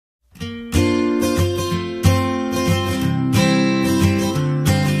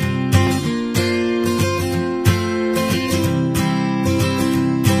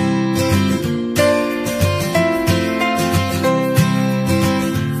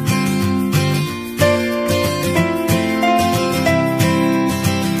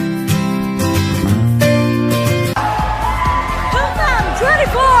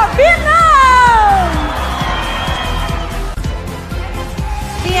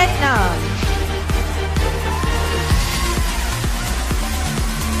Vietnam.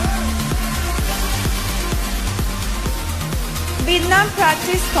 Vietnam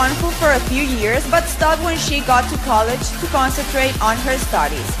practiced Kung Fu for a few years but stopped when she got to college to concentrate on her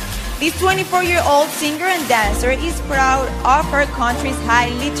studies. This 24-year-old singer and dancer is proud of her country's high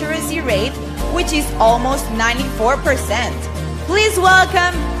literacy rate, which is almost 94%. Please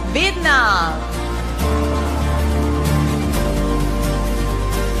welcome Vietnam!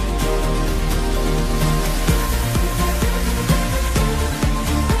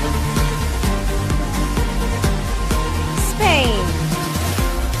 Spain,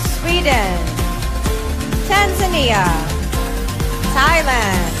 Sweden, Tanzania,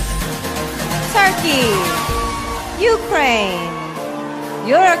 Thailand, Turkey, Ukraine,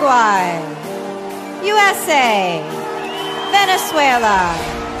 Uruguay, USA, Venezuela,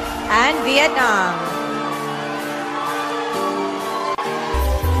 and Vietnam.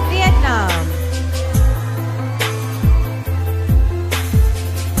 Vietnam.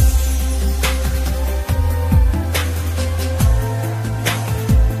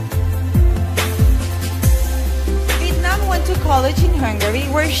 Vietnam went to college in Hungary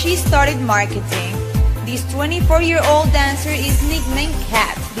where she studied marketing. This 24-year-old dancer is nicknamed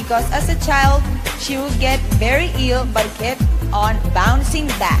Cat because as a child she would get very ill but kept on bouncing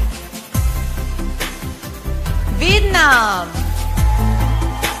back. Vietnam.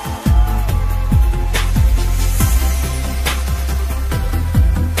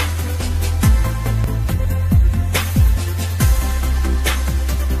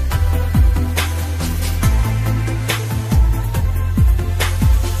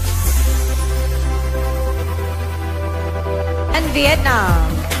 And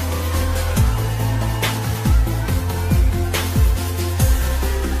Vietnam.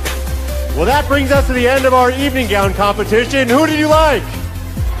 Well, that brings us to the end of our evening gown competition. Who did you like?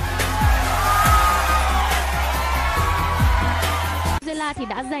 Zela thì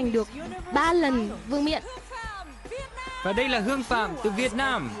đã giành được 3 lần vương miện. Và đây là Hương Phạm từ Việt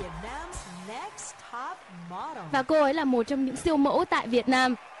Nam. Và cô ấy là một trong những siêu mẫu tại Việt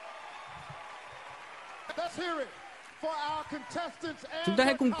Nam. Chúng ta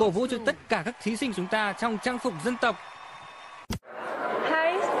hãy cùng cổ vũ cho tất cả các thí sinh chúng ta trong trang phục dân tộc.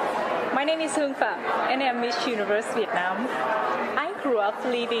 Hi, my name is Hương Phạm and I'm Miss Universe Vietnam. I grew up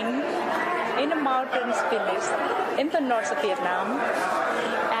living in a mountainous village in the north of Vietnam.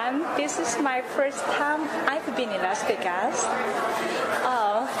 And this is my first time I've been in Las Vegas.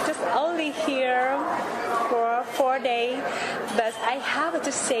 Just only here for 4 days, but I have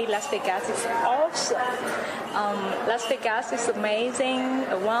to say Las Vegas is awesome. Las Vegas is amazing,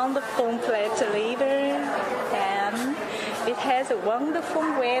 a wonderful place to live in, and it has a wonderful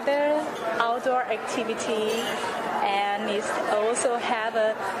weather, outdoor activity, and it also have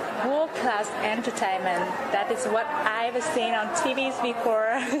a world-class entertainment. That is what I've seen on TVs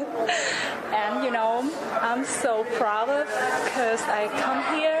before. And you know, I'm so proud of because I come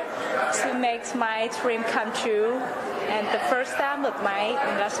here to make my dream come true. And the first time of my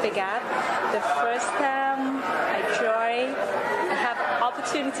in Las Vegas, the first time I have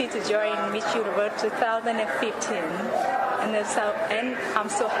opportunity to join Miss Universe 2015. And I'm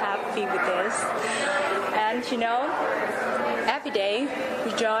so happy with this. And you know, every day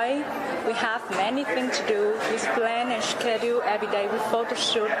we joy. We have many things to do. We plan and schedule every day with photo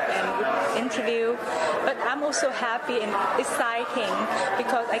shoot and with interview. But I'm also happy and exciting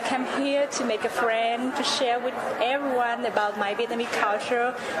because I came here to make a friend, to share with everyone about my Vietnamese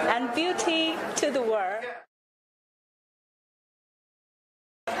culture and beauty to the world.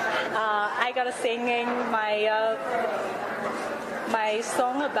 I gotta singing my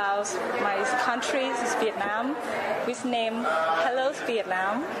song about my country is Vietnam, with name Hello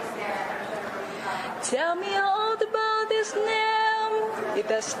Vietnam. Tell me all about this name, if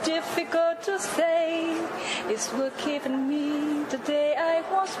that's difficult to say. It's what given me the day I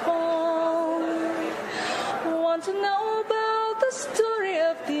was born. Want to know about the story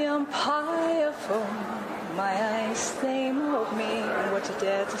of the empire from my eyes, name of me, and what you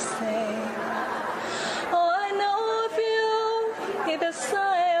dare to say. Oh, I know of you, the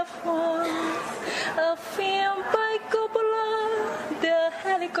sigh of war, a film by Coppola, the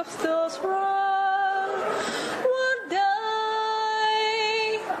helicopters roar. One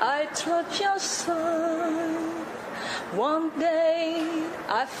day I trust your son. One day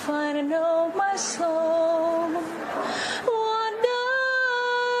I finally know my soul. One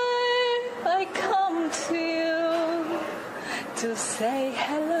day I come to you to say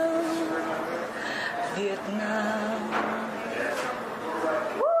hello, Vietnam.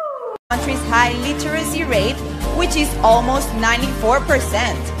 Country's high literacy rate, which is almost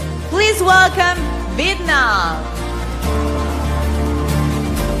 94%. Please welcome Vietnam!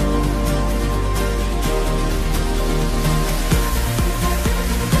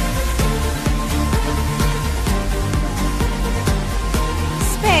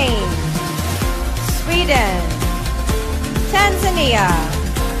 Spain, Sweden, Tanzania,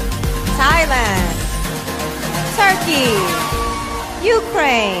 Thailand, Turkey,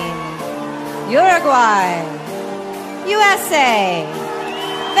 Ukraine, Uruguay, USA,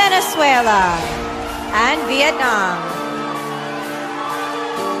 Venezuela, and Vietnam.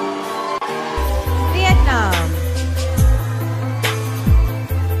 Vietnam.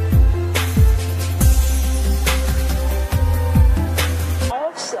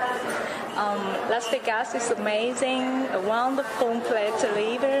 Las Vegas is amazing, a wonderful place to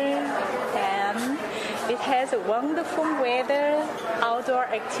live in, and it has a wonderful weather, outdoor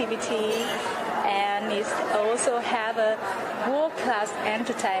activity, and it also have a world-class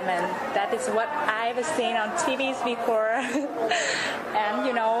entertainment. That is what I've seen on TVs before. And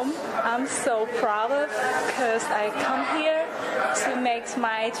you know, I'm so proud because I come here to make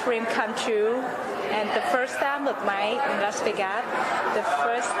my dream come true. And the first time with my in Las Vegas, the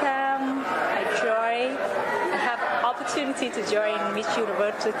first time I have opportunity to join Miss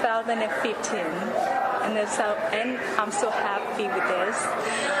Universe 2015, and I'm so happy with this.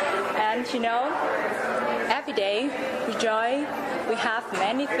 And you know, every day we joy, we have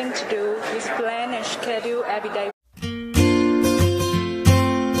many things to do. We plan and schedule every day.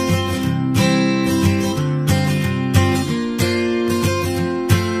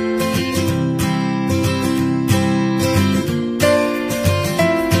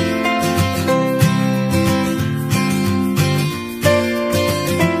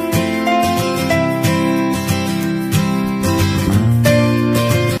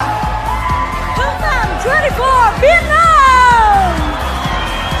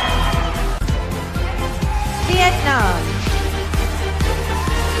 Vietnam.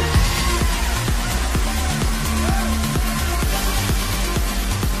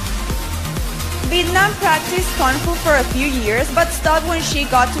 Vietnam practiced Kung Fu for a few years but stopped when she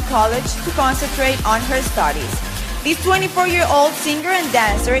got to college to concentrate on her studies. This 24-year-old singer and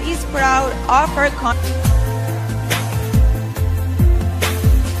dancer is proud of her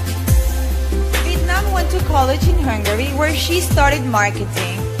Vietnam went to college in Hungary where she studied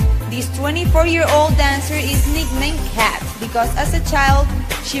marketing. This 24-year-old dancer is nicknamed Cat because as a child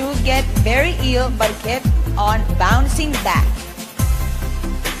she would get very ill but kept on bouncing back.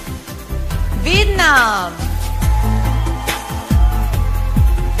 Vietnam.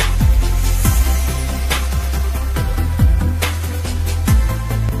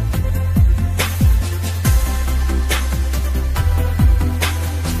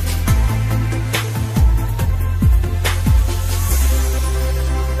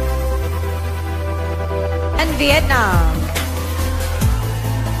 Vietnam.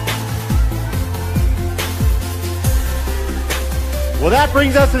 Well, that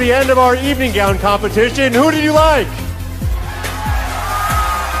brings us to the end of our evening gown competition. Who did you like?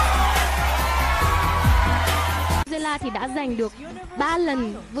 Venezuela thì đã giành được 3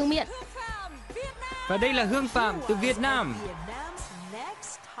 lần vương miện. Và đây là Hương Phạm từ Việt Nam.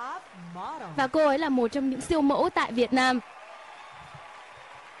 Và cô ấy là một trong những siêu mẫu tại Việt Nam.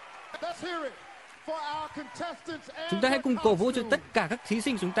 Chúng ta hãy cùng cổ vũ cho tất cả các thí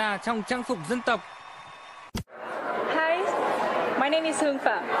sinh chúng ta trong trang phục dân tộc. Hi, my name is Hương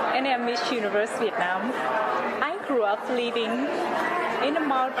Phạm and I am Miss Universe Vietnam. I grew up living in the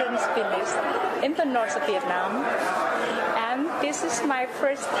mountains village in the north of Vietnam. And this is my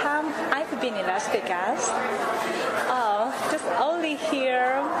first time I've been in Las Vegas. Just only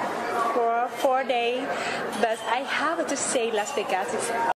here for 4 days, but I have to say Las Vegas is